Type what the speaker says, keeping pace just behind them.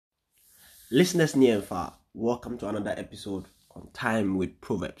Listeners near and far, welcome to another episode on Time with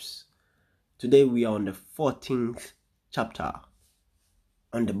Proverbs. Today we are on the 14th chapter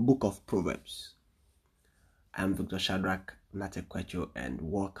on the book of Proverbs. I am Victor Shadrach Nate Kwecho and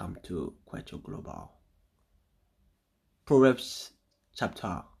welcome to Kwecho Global. Proverbs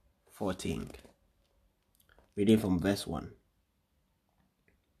chapter 14, reading from verse 1.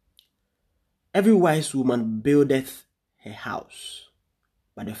 Every wise woman buildeth her house,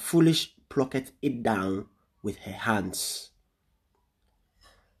 but the foolish plucketh it down with her hands.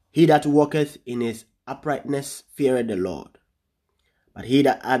 He that walketh in his uprightness feareth the Lord, but he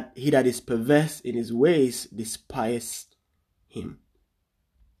that is perverse in his ways despiseth him.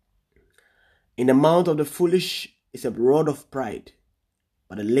 In the mouth of the foolish is a rod of pride,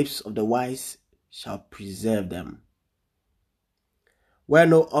 but the lips of the wise shall preserve them. Where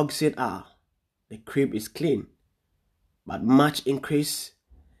no oxen are, the crib is clean, but much increase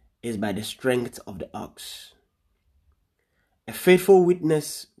is by the strength of the ox. A faithful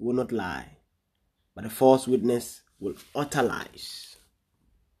witness will not lie, but a false witness will utter lies.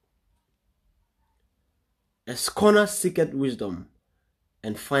 A scorner seeketh wisdom,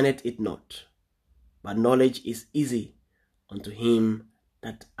 and findeth it not, but knowledge is easy unto him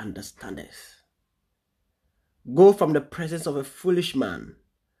that understandeth. Go from the presence of a foolish man,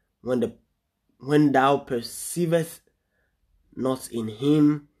 when thou perceivest not in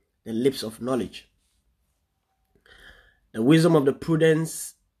him the lips of knowledge. The wisdom of the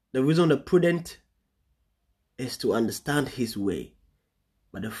prudent is to understand his way,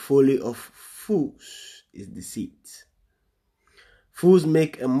 but the folly of fools is deceit. Fools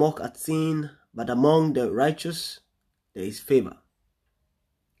make a mock at sin, but among the righteous there is favor.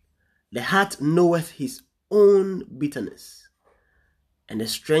 The heart knoweth his own bitterness, and the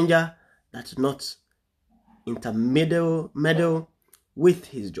stranger doth not intermeddle with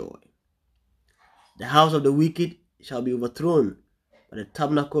his joy. The house of the wicked shall be overthrown, but the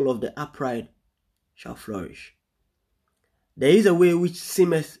tabernacle of the upright shall flourish. There is a way which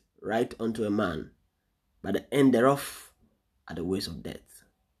seemeth right unto a man, but the end thereof are the ways of death.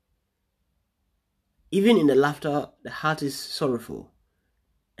 Even in the laughter the heart is sorrowful,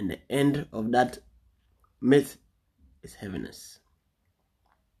 and the end of that mirth is heaviness.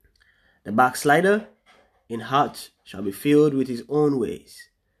 The backslider in heart shall be filled with his own ways,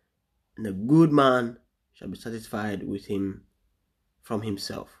 and the good man shall be satisfied with him from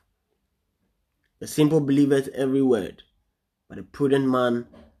himself. The simple believeth every word, but the prudent man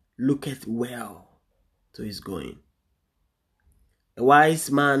looketh well to his going. A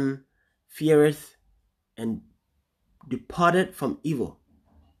wise man feareth and departeth from evil,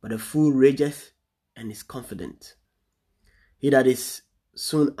 but a fool rageth and is confident. He that is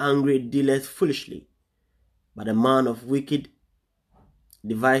soon angry dealeth foolishly, but a man of wicked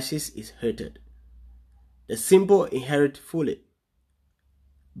devices is hurted. The simple inherit fully,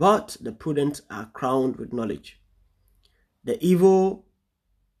 but the prudent are crowned with knowledge. The evil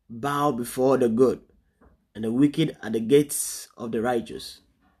bow before the good, and the wicked at the gates of the righteous.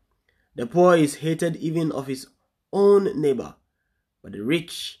 The poor is hated even of his own neighbor, but the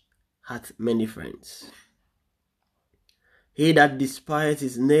rich hath many friends. He that despiseth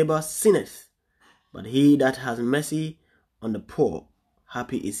his neighbor sinneth, but he that has mercy on the poor,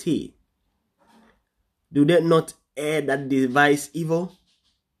 happy is he. Do they not err that devise evil?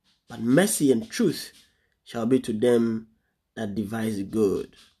 But mercy and truth shall be to them that devise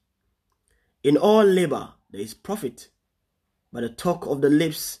good. In all labor there is profit, but the talk of the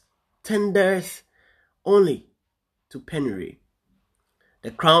lips tendeth only to penury.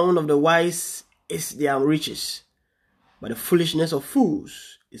 The crown of the wise is their riches, but the foolishness of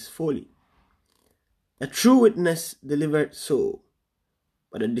fools is folly. A true witness delivereth soul,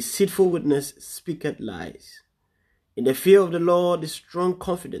 but a deceitful witness speaketh lies. In the fear of the Lord is strong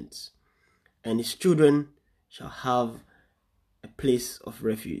confidence, and his children shall have a place of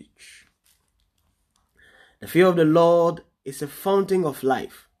refuge. The fear of the Lord is a fountain of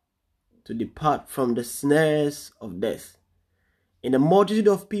life, to depart from the snares of death. In the multitude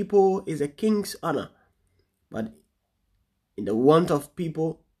of people is a king's honor, but in the want of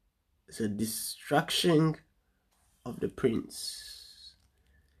people is a distraction of the prince.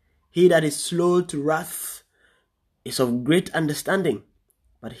 He that is slow to wrath is of great understanding,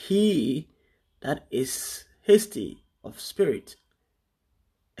 but he that is hasty of spirit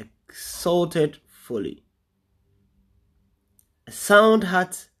exalted folly. A sound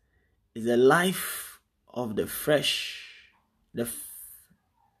heart is the life of the flesh.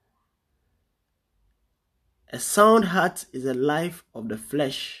 A sound heart is the life of the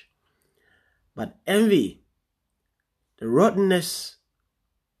flesh, but envy the rottenness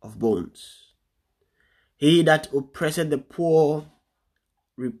of bones. He that oppresseth the poor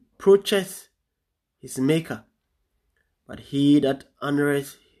reproacheth his maker, but he that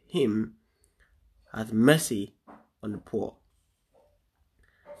honoureth him hath mercy on the poor.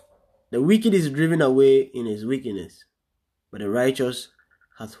 The wicked is driven away in his wickedness, but the righteous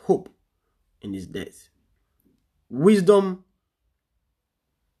hath hope in his death. Wisdom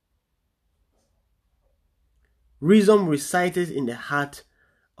resideth in the heart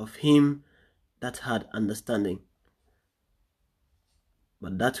of him that had understanding,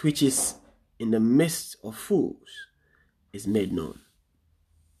 but that which is in the midst of fools is made known.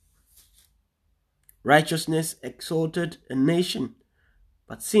 Righteousness exalted a nation,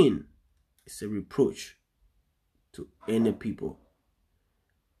 but sin is a reproach to any people.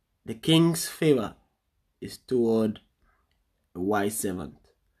 The king's favor is toward a wise servant,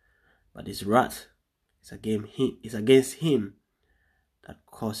 but his wrath is against him that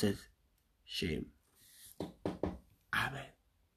causeth shame.